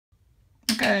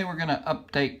Okay, we're going to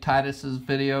update Titus's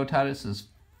video. Titus is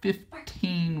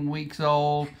 15 weeks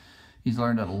old. He's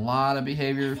learned a lot of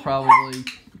behaviors, probably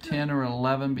 10 or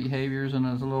 11 behaviors in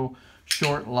his little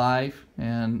short life,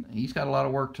 and he's got a lot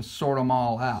of work to sort them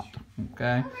all out,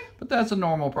 okay? But that's a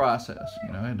normal process,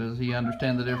 you know. Does he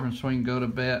understand the difference between go to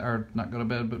bed, or not go to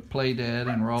bed, but play dead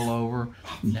and roll over?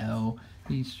 No,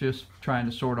 he's just trying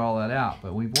to sort all that out.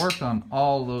 But we've worked on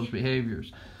all those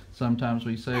behaviors. Sometimes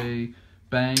we say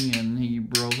bang and he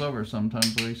rolls over.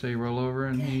 Sometimes we say roll over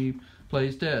and he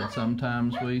plays dead.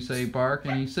 Sometimes we say bark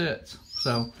and he sits.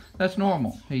 So that's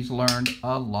normal. He's learned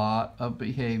a lot of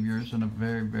behaviors in a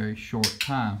very, very short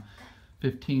time.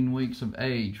 15 weeks of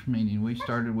age, meaning we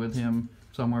started with him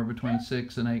somewhere between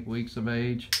 6 and 8 weeks of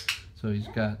age. So he's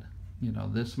got, you know,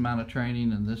 this amount of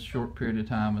training in this short period of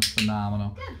time is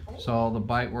phenomenal. Saw the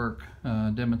bite work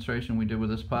demonstration we did with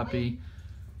this puppy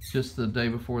just the day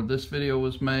before this video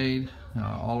was made.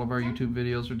 All of our YouTube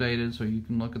videos are dated, so you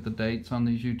can look at the dates on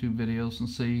these YouTube videos and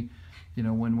see, you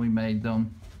know, when we made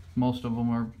them. Most of them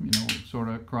are, you know, sort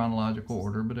of chronological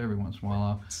order, but every once in a while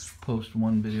I'll post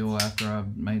one video after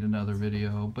I've made another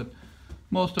video. But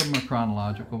most of them are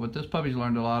chronological. But this puppy's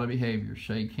learned a lot of behaviors.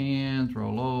 Shake hands,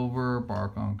 roll over,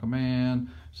 bark on command,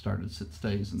 started sit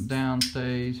stays and down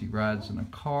stays. He rides in a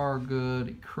car good,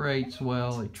 he crates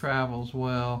well, he travels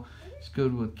well. He's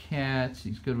good with cats,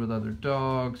 he's good with other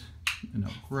dogs, you know,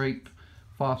 great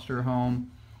foster home.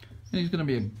 And he's going to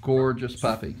be a gorgeous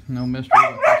puppy. No mystery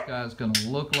what this guy's going to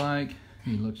look like.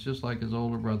 He looks just like his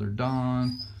older brother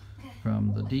Don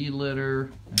from the D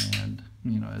litter. And,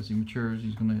 you know, as he matures,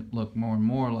 he's going to look more and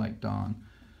more like Don.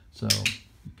 So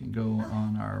you can go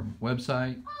on our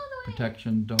website,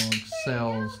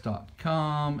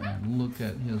 protectiondogsales.com, and look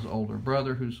at his older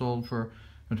brother who sold for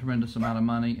a tremendous amount of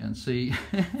money and see.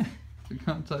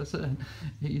 As I said,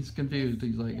 he's confused.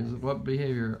 He's like, what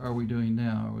behavior are we doing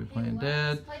now? Are we playing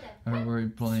dead? Or are we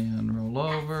playing roll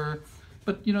over?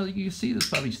 But, you know, you see this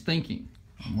puppy's thinking.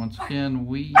 And once again,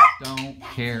 we don't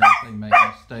care if they make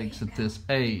mistakes at this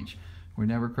age. We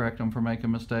never correct them for making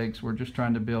mistakes. We're just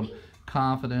trying to build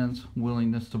confidence,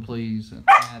 willingness to please, and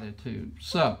attitude.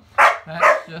 So,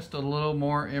 that's just a little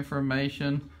more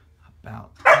information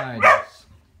about Titus.